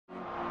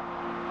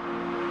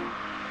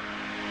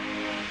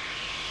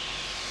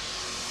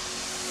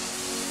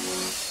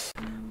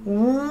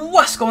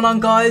What's going on,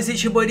 guys?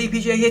 It's your boy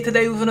DPJ here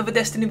today with another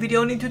Destiny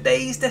video, and in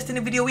today's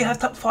Destiny video we have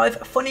top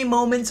 5 funny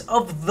moments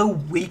of the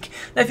week.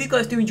 Now if you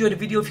guys do enjoy the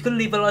video, if you could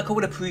leave a like, I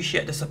would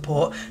appreciate the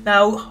support.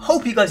 Now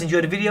hope you guys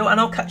enjoyed the video, and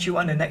I'll catch you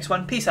on the next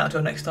one. Peace out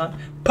until next time.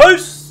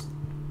 Peace!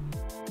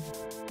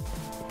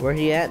 Where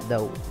he at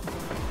though?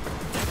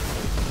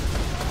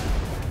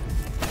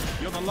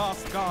 You're the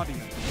last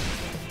guardian.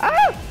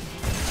 Ah!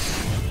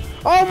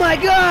 Oh my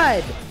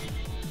god!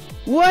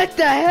 What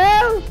the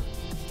hell?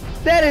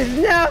 That is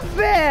not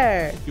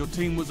fair! Your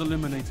team was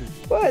eliminated.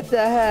 What the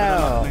Better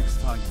hell? luck next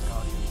time,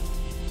 guardian.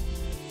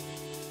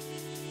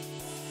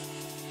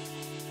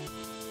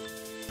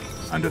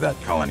 Under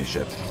that colony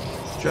ship,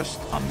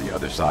 just on the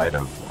other side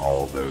of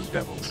all those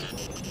devils.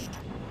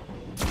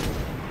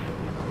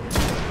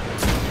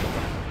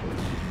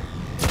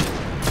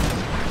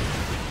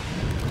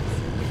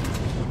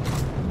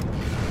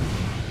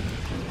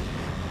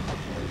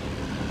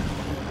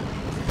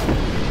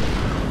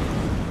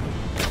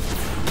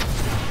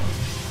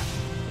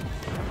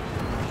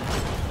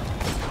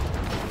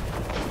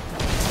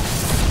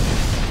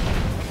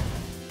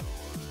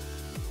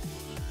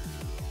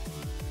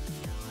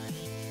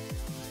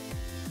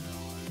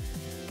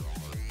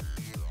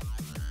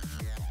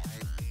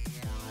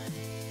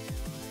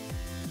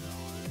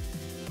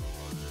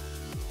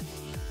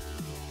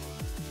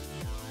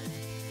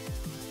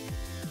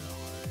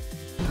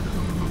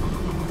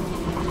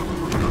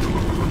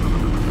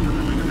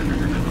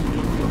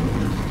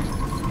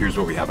 Here's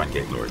what we have on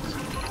Gate Lords.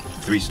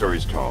 3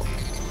 stories tall.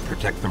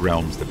 Protect the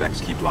realms the Vex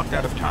keep locked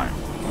out of time.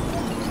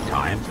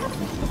 Time?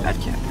 That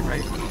can't be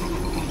right.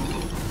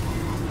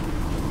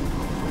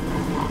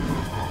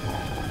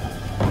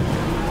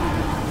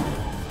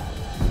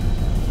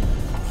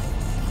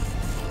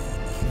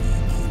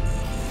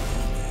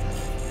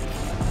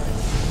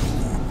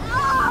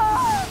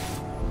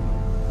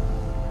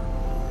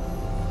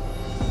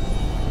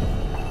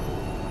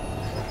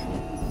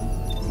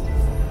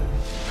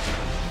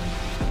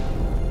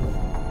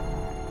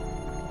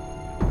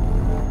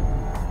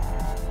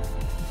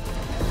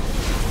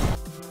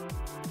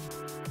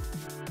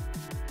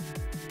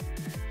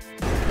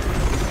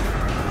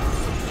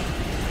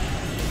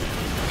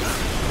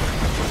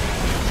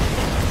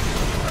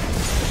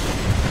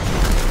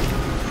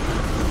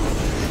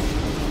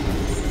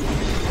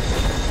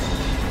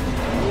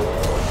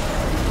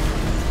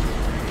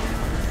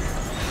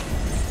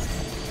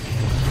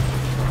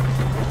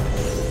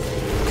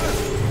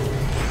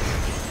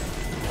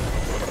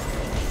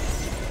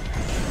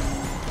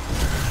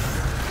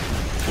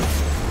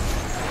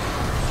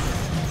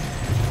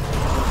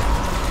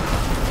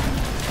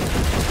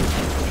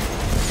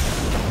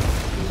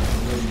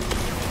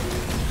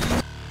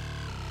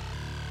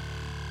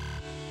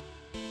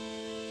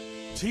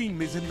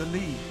 Team is in the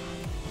lead.